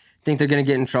think they're gonna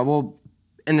get in trouble.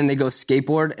 And then they go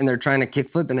skateboard and they're trying to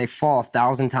kickflip and they fall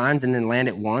 1,000 times and then land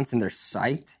it once and they're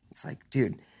psyched. It's like,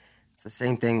 dude, it's the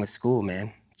same thing with school,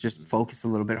 man. Just focus a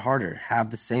little bit harder.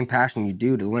 Have the same passion you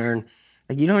do to learn.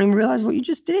 Like, you don't even realize what you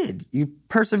just did. You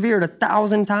persevered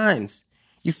 1,000 times.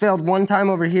 You failed one time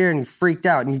over here and you freaked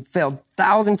out, and you failed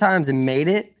 1,000 times and made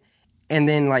it. And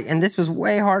then and this was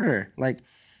way harder. Like,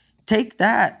 take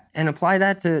that and apply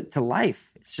that to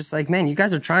life. It's just like, man, you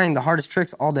guys are trying the hardest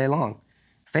tricks all day long,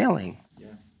 failing.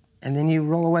 And then you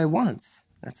roll away once.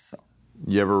 That's so.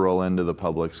 you ever roll into the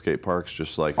public skate parks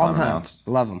just like All the time. unannounced?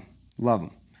 Love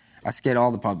them. I skate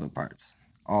all the public parts.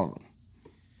 All of them.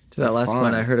 To that last fun.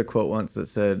 point, I heard a quote once that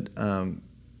said,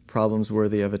 problems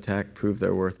worthy of attack prove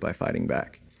their worth by fighting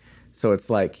back. So it's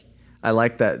like, I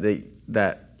like that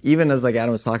even as like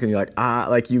Adam was talking, you're like,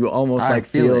 like you almost I like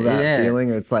feel feel it, that yeah. feeling.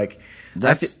 It's like,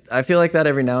 That's- I feel like that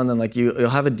every now and then, like you'll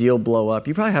have a deal blow up.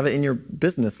 You probably have it in your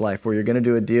business life where you're going to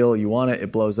do a deal, you want it,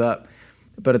 it blows up.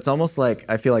 But it's almost like,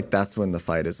 I feel like that's when the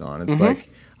fight is on. It's like,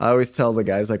 I always tell the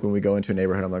guys, like when we go into a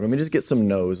neighborhood, I'm like, let me just get some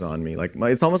nose on me. Like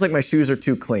it's almost like my shoes are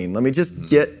too clean. Let me just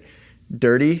get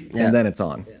dirty and then it's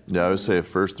on. Yeah, I would say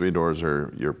first 3 doors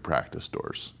are your practice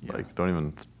doors. Like, don't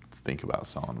even think about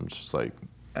selling them. It's just like,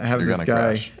 I have you're this gonna guy.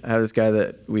 crash. I have this guy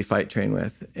that we fight train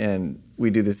with, and we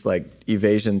do this like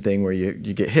evasion thing where you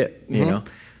get hit, you know.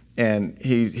 And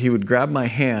he would grab my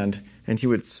hand and he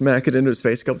would smack it into his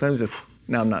face a couple times. And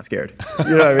now I'm not scared.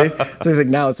 You know what I mean? So he's like,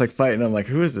 now it's like fighting. I'm like,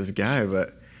 who is this guy?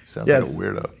 But Sounds yeah, like a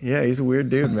weirdo. Yeah, he's a weird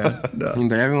dude, man. No.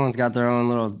 But everyone's got their own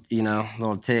little,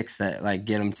 little ticks that like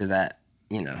get them to that,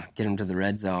 get them to the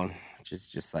red zone, which is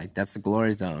just like, that's the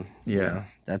glory zone. you Yeah. know?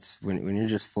 That's when you're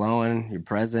just flowing, you're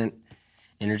present,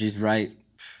 energy's right.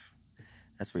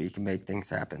 That's where you can make things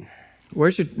happen.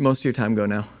 Where's most of your time go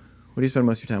now? What do you spend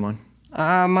most of your time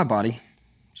on? My body,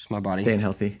 just my body. Staying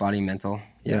healthy. Body, mental.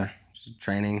 Yeah. Just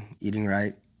training, eating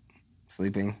right,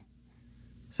 sleeping.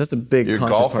 So that's a big You're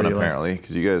conscious golfing part of your life. apparently,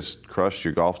 because you guys crushed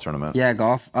your golf tournament. Yeah,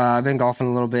 golf. I've been golfing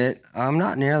a little bit.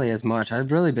 Not nearly as much.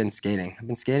 I've really been skating. I've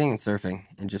been skating and surfing,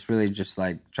 and just really just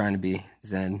like trying to be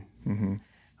zen. Mm-hmm.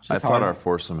 I thought our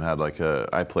foursome had like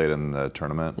I played in the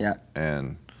tournament. Yeah.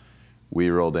 And we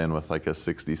rolled in with like a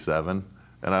 67.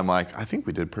 And I'm like, I think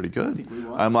we did pretty good.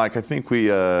 I'm like, I think we,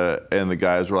 and the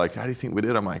guys were like, how do you think we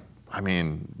did? I'm like, I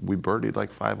mean, we birdied like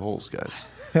 5 holes, guys.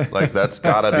 Like, that's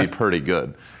gotta be pretty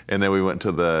good. And then we went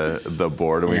to the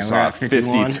board and we Yeah, we're saw a at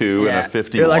 51. 52 and Yeah. a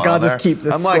 51. You're like, I'll on just there. keep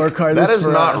the I'm like, scorecard, that this is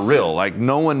for not us. real. Like,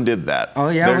 no one did that. Oh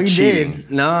yeah, They're we cheating.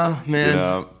 did. No, man.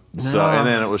 Yeah. So, and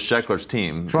then it was Scheckler's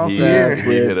team. 12th He year. That's he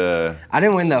weird. hit a. I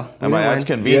didn't win though. We I'm like, didn't that's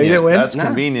win. convenient. Yeah, you didn't win? That's No.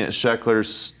 convenient.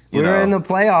 Scheckler's. We were in the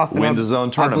playoff. And wins his own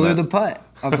I tournament. blew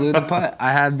the putt.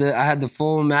 I had the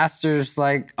full Masters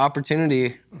like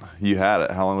opportunity. You had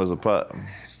it. How long was the putt?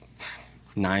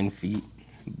 9 feet.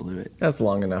 Blew it. That's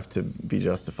long enough to be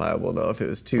justifiable, though. If it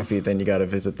was 2 feet, then you got to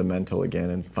visit the mental again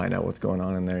and find out what's going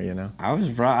on in there, you know? I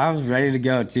was ready to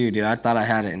go too, dude. I thought I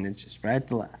had it, and it's just right at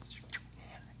the last.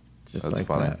 Just That's like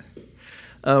funny.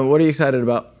 that. What are you excited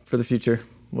about for the future?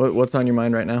 What's on your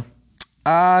mind right now?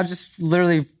 Just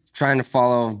literally trying to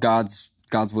follow God's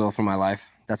will for my life.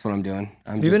 That's what I'm doing.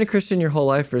 Have you been a Christian your whole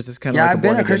life, or is this kind of Yeah, like I've been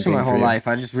a born-again Christian my thing for whole you? life.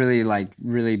 I just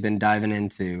really been diving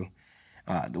into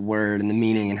the word and the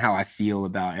meaning and how I feel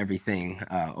about everything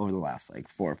over the last like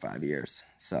 4 or 5 years.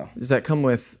 So Does that come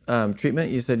with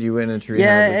treatment? You said you went into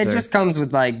yeah, rehab. it just comes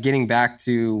with like getting back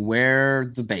to where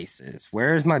the base is.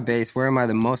 Where is my base? Where am I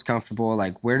the most comfortable?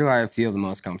 Like, where do I feel the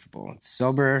most comfortable? It's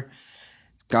sober,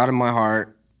 God in my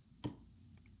heart,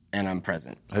 and I'm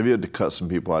present. Have you had to cut some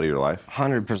people out of your life?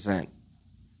 100%.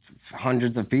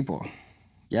 Hundreds of people.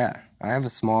 Yeah, I have a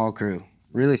small crew,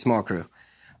 really small crew.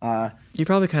 You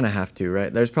probably kind of have to,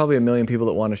 right? There's probably a million people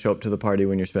that want to show up to the party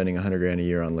when you're spending $100,000 a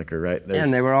year on liquor, right?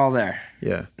 And they were all there.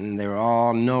 Yeah. And they were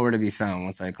all nowhere to be found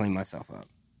once I cleaned myself up.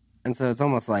 And so it's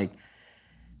almost like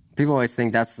people always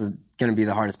think that's going to be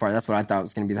the hardest part. That's what I thought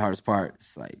was going to be the hardest part.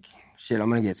 It's like, shit, I'm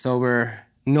going to get sober.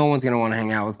 No one's going to want to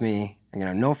hang out with me. I'm going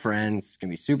to have no friends. It's going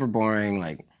to be super boring.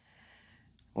 Like,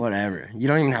 whatever. You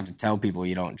don't even have to tell people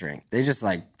you don't drink. They just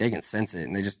like, they can sense it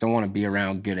and they just don't want to be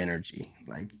around good energy.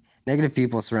 Like, negative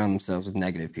people surround themselves with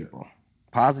negative people.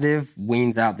 Positive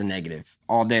weans out the negative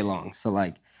all day long. So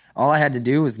like, all I had to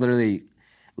do was literally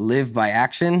live by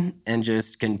action and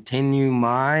just continue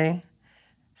my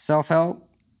self-help,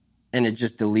 and it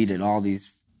just deleted all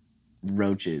these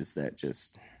roaches that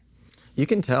just... You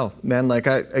can tell, man. Like,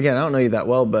 I don't know you that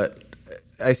well, but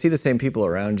I see the same people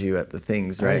around you at the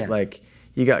things, right? yeah. Like,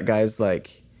 you got guys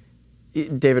like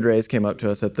David Reyes came up to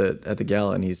us at the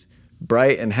gala, and he's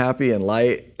bright and happy and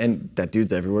light, and that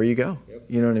dude's everywhere you go. Yep.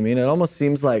 You know what I mean? It almost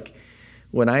seems like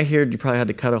when I heard you probably had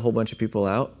to cut a whole bunch of people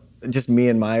out, just me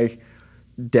and my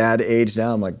dad age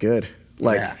now, I'm like, good.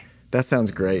 Like, Yeah. that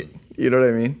sounds great. You know what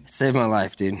I mean? It saved my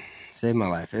life, dude. Saved my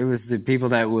life. It was the people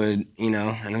that would, and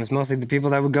it was mostly the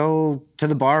people that would go to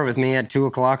the bar with me at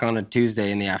 2:00 on a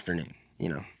Tuesday in the afternoon.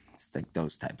 It's like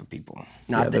those type of people,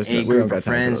 not the A we don't group got of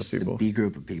time for friends, those the people. B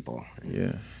group of people.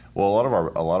 Yeah. Well,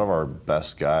 a lot of our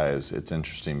best guys, it's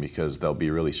interesting because they'll be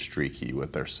really streaky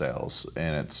with their sales,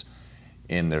 and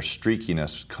their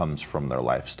streakiness comes from their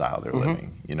lifestyle they're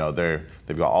living.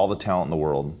 They've got all the talent in the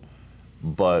world,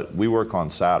 but we work on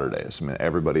Saturdays. I mean,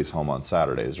 everybody's home on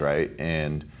Saturdays, right?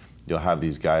 And you'll have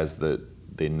these guys that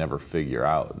they never figure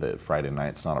out that Friday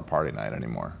night's not a party night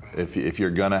anymore. If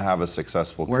you're gonna have a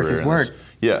successful Work career, is work.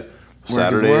 yeah. Work is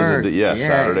Saturday work. Saturday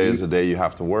Yeah, is the day you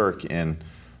have to work, and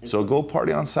So go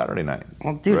party on Saturday night.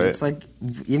 Well, dude, right? it's like,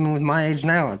 even with my age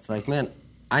now, it's like, man,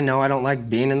 I know I don't like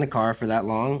being in the car for that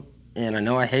long, and I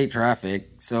know I hate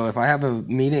traffic. So if I have a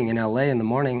meeting in LA in the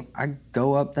morning, I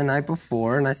go up the night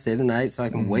before and I stay the night so I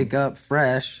can wake up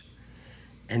fresh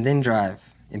and then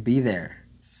drive and be there.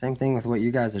 It's the same thing with what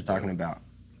you guys are talking about.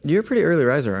 You're a pretty early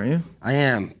riser, aren't you? I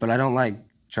am, but I don't like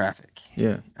traffic.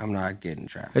 Yeah. I'm not good in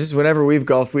traffic. I just, whenever we've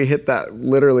golfed, we hit that,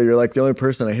 literally, you're like the only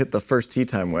person I hit the first tee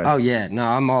time with. Oh, yeah. No,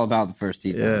 I'm all about the first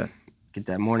tee time. Yeah. Get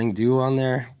that morning dew on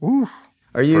there. Woo.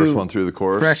 Are you, First one through the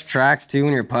course. Fresh tracks, too,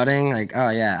 when you're putting. Like,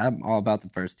 oh, yeah, I'm all about the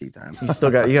first tee time. you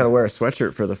got to wear a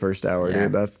sweatshirt for the first hour, Yeah.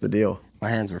 dude. That's the deal. My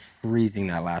hands were freezing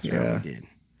that last round we did.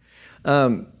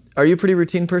 Are you a pretty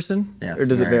routine person? Yes, Or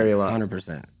does it vary a lot?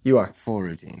 100%. You are. Full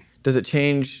routine. Does it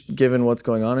change given what's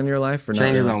going on in your life or not?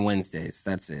 Changes really? on Wednesdays.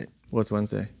 That's it. What's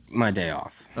Wednesday? My day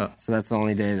off. Oh. So that's the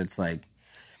only day that's like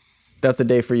That's a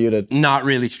day for you to. not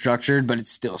really structured, but it's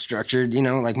still structured. You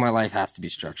know, like my life has to be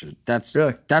structured.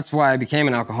 Really? That's why I became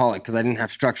an alcoholic, because I didn't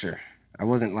have structure. I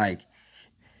wasn't like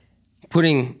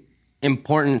putting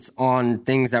importance on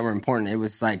things that were important. It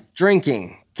was like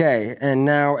drinking, okay, and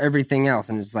now everything else,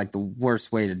 and it's like the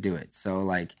worst way to do it. So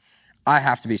like, I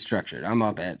have to be structured. I'm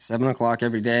up at 7 o'clock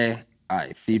every day.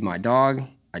 I feed my dog.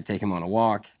 I take him on a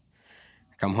walk.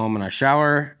 I come home and I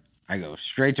shower. I go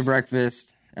straight to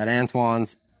breakfast at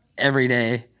Antoine's every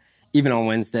day, even on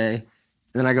Wednesday.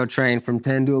 Then I go train from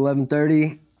 10 to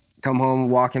 11:30. Come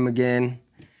home, walk him again,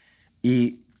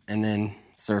 eat, and then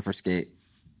surf or skate.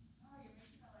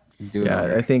 Do it all Yeah,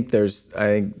 day. I think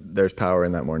there's power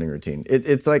in that morning routine.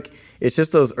 It's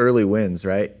just those early wins,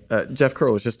 right? Jeff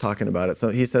Curl was just talking about it. So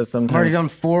he says sometimes. I've already done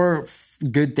 4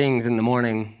 good things in the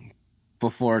morning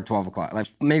before 12 o'clock. Like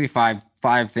maybe five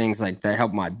things like that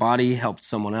helped my body, helped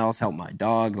someone else, helped my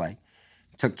dog, like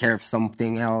took care of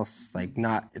something else. Like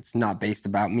it's not based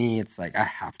about me. It's like I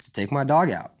have to take my dog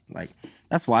out. Like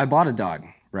that's why I bought a dog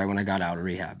right when I got out of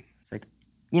rehab. It's like,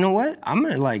 you know what? I'm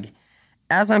gonna like,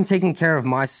 as I'm taking care of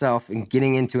myself and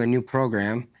getting into a new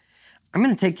program, I'm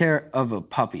gonna take care of a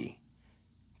puppy.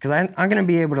 Cause I'm gonna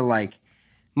be able to like,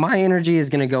 my energy is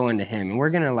gonna go into him and we're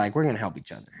gonna help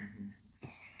each other.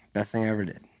 Best thing I ever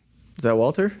did. Is that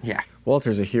Walter? Yeah.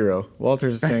 Walter's a hero.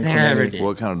 Walter's the Best same thing I ever community. did.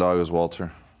 What kind of dog is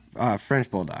Walter? French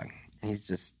Bulldog. And he's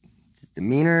just, his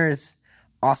demeanor is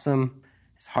awesome.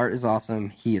 His heart is awesome.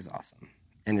 He is awesome.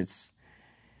 And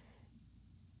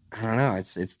I don't know,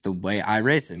 it's the way I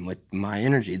raise him with my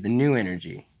energy, the new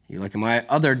energy. You look at my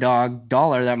other dog,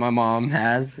 Dollar, that my mom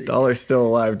has. Dollar's still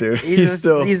alive, dude. He's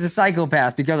a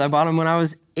psychopath because I bought him when I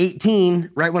was 18,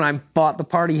 right when I bought the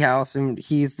party house, and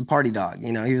he's the party dog.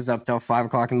 You know, he was up till 5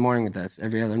 o'clock in the morning with us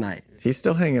every other night. He's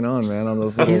still hanging on, man, on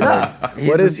those little He's legs. up.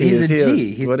 What is he? He's Is a he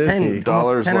G. He's what is 10, he? almost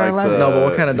Dollar's 10 or like 11. the, No, but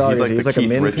what kind of dog is he? He's the like a Keith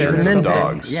min Richards pin? He's a min of pin.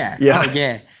 dogs. Yeah.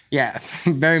 Yeah. Oh, yeah.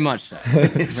 Very much so.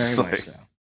 Very much so.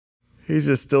 He's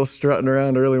just still strutting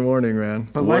around early morning, man.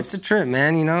 But life's a trip,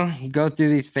 man. You know, you go through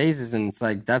these phases, and it's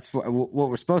like that's what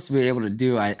we're supposed to be able to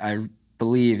do. I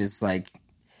believe is like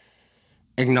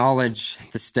acknowledge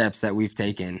the steps that we've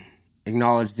taken,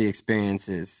 acknowledge the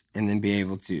experiences, and then be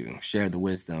able to share the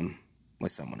wisdom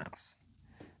with someone else,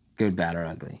 good, bad, or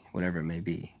ugly, whatever it may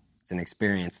be. It's an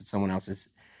experience that someone else is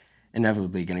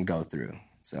inevitably going to go through.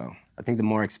 So I think the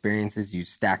more experiences you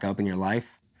stack up in your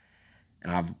life,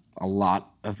 and I have a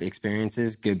lot of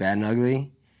experiences, good, bad, and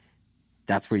ugly,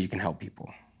 that's where you can help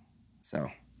people. So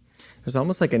There's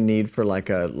almost like a need for like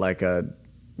a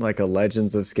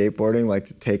Legends of Skateboarding, like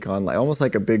to take on like almost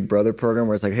like a Big Brother program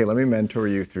where it's like, hey, let me mentor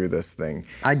you through this thing.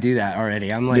 I do that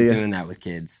already. I'm like Do you? doing that with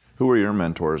kids. Who were your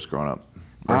mentors growing up?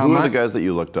 Or who are the guys that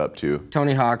you looked up to?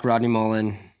 Tony Hawk, Rodney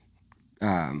Mullen,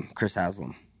 Chris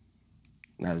Haslam.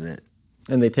 That was it.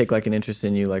 And they take like an interest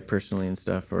in you, like personally and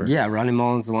stuff, or Yeah, Rodney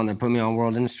Mullen's the one that put me on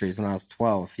World Industries when I was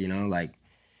 12. You know, like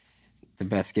the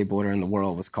best skateboarder in the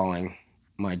world was calling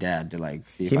my dad to like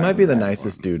see if he I might would be the ride for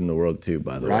nicest him. dude in the world too.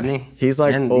 By the way, Rodney, he's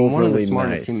like and overly one of the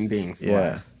smartest nice. human beings Yeah.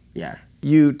 alive. Yeah.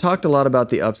 You talked a lot about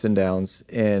the ups and downs,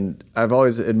 and I've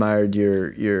always admired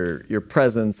your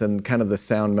presence and kind of the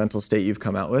sound mental state you've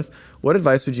come out with. What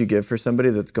advice would you give for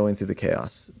somebody that's going through the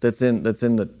chaos, that's in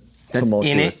the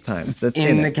tumultuous times, that's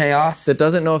in the it, chaos. that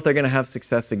doesn't know if they're going to have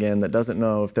success again, that doesn't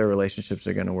know if their relationships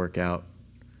are going to work out?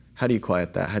 How do you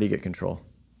quiet that? How do you get control?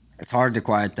 It's hard to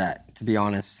quiet that, to be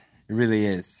honest. It really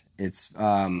is. It's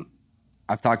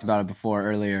I've talked about it before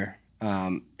earlier.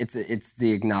 It's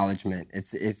the acknowledgement.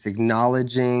 It's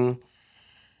acknowledging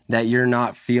that you're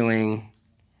not feeling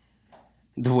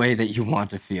the way that you want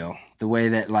to feel, the way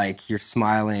that like you're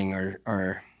smiling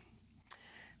or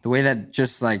the way that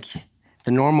just like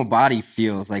the normal body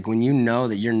feels like when you know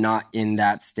that you're not in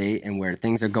that state and where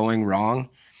things are going wrong.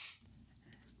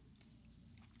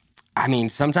 I mean,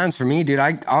 sometimes for me, dude,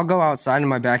 I'll go outside in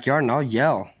my backyard and I'll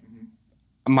yell.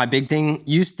 My big thing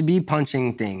used to be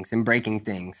punching things and breaking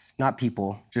things, not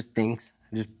people, just things.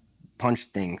 I just punch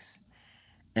things.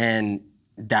 And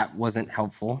that wasn't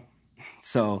helpful.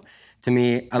 So to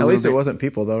me, At least it wasn't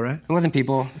people though, right? It wasn't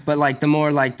people, but like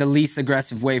the least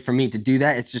aggressive way for me to do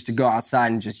that is just to go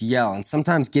outside and just yell. And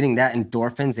sometimes getting that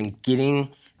endorphins and getting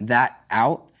that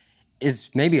out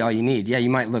is maybe all you need. Yeah, you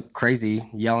might look crazy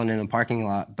yelling in a parking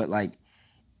lot, but like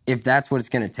if that's what it's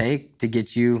gonna take to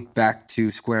get you back to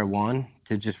square one,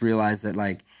 to just realize that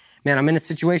like, man, I'm in a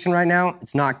situation right now,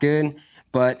 it's not good,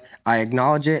 but I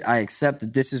acknowledge it, I accept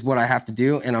that this is what I have to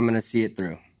do, and I'm gonna see it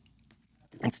through.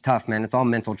 It's tough, man. It's all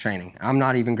mental training. I'm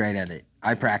not even great at it.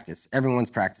 I practice. Everyone's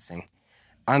practicing.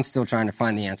 I'm still trying to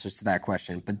find the answers to that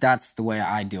question, but that's the way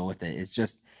I deal with it. It's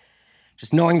just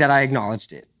knowing that I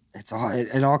acknowledged it.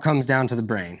 It all comes down to the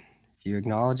brain. If you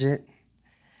acknowledge it,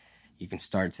 you can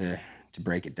start to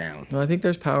break it down. Well, I think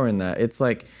there's power in that. It's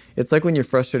like when you're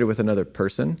frustrated with another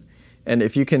person, and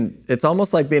if you can, it's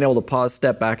almost like being able to pause,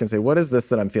 step back, and say, what is this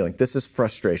that I'm feeling? This is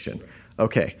frustration.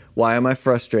 Okay, why am I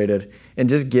frustrated? And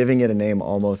just giving it a name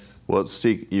almost. Well,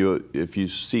 if you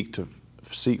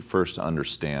seek first to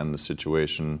understand the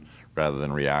situation rather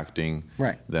than reacting,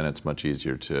 right, then it's much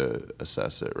easier to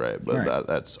assess it, right? But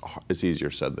right. It's easier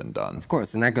said than done. Of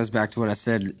course, and that goes back to what I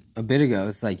said a bit ago.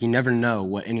 It's like you never know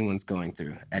what anyone's going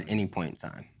through at any point in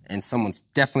time. And someone's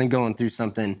definitely going through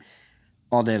something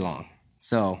all day long.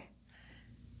 So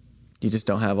you just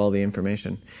don't have all the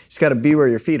information. You just got to be where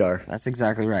your feet are. That's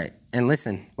exactly right. And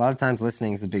listen. A lot of times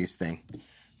listening is the biggest thing.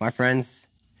 My friends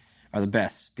are the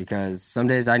best because some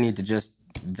days I need to just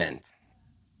vent.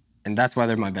 And that's why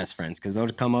they're my best friends, because they'll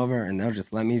come over and they'll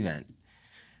just let me vent.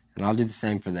 And I'll do the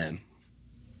same for them.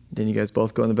 Then you guys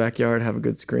both go in the backyard, have a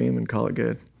good scream, and call it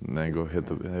good. And then go hit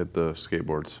the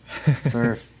skateboards.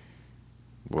 Surf,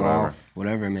 golf,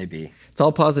 whatever it may be. It's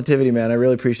all positivity, man. I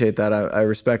really appreciate that. I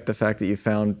respect the fact that you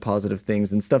found positive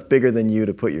things and stuff bigger than you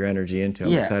to put your energy into.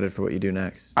 I'm excited for what you do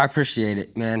next. I appreciate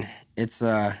it, man. It's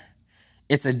a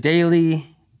daily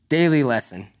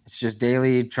lesson. It's just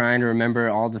daily trying to remember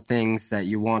all the things that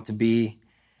you want to be,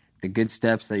 the good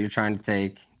steps that you're trying to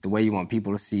take, the way you want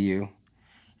people to see you,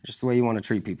 just the way you want to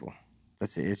treat people.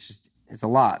 That's it. It's a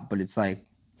lot, but it's like,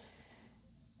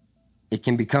 it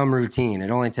can become routine. It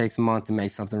only takes a month to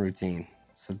make something routine.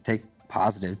 So take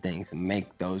positive things and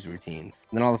make those routines.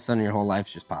 Then all of a sudden your whole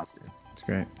life's just positive. It's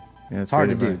great. Yeah, it's hard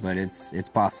to do, but it's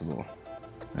possible.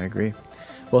 I agree.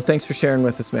 Well, thanks for sharing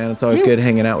with us, man. It's always good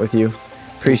hanging out with you.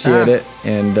 Appreciate it.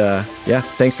 And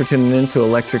thanks for tuning in to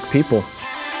Electric People.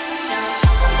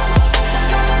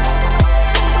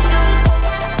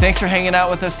 Thanks for hanging out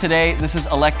with us today. This is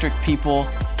Electric People.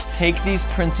 Take these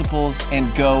principles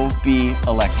and go be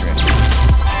electric.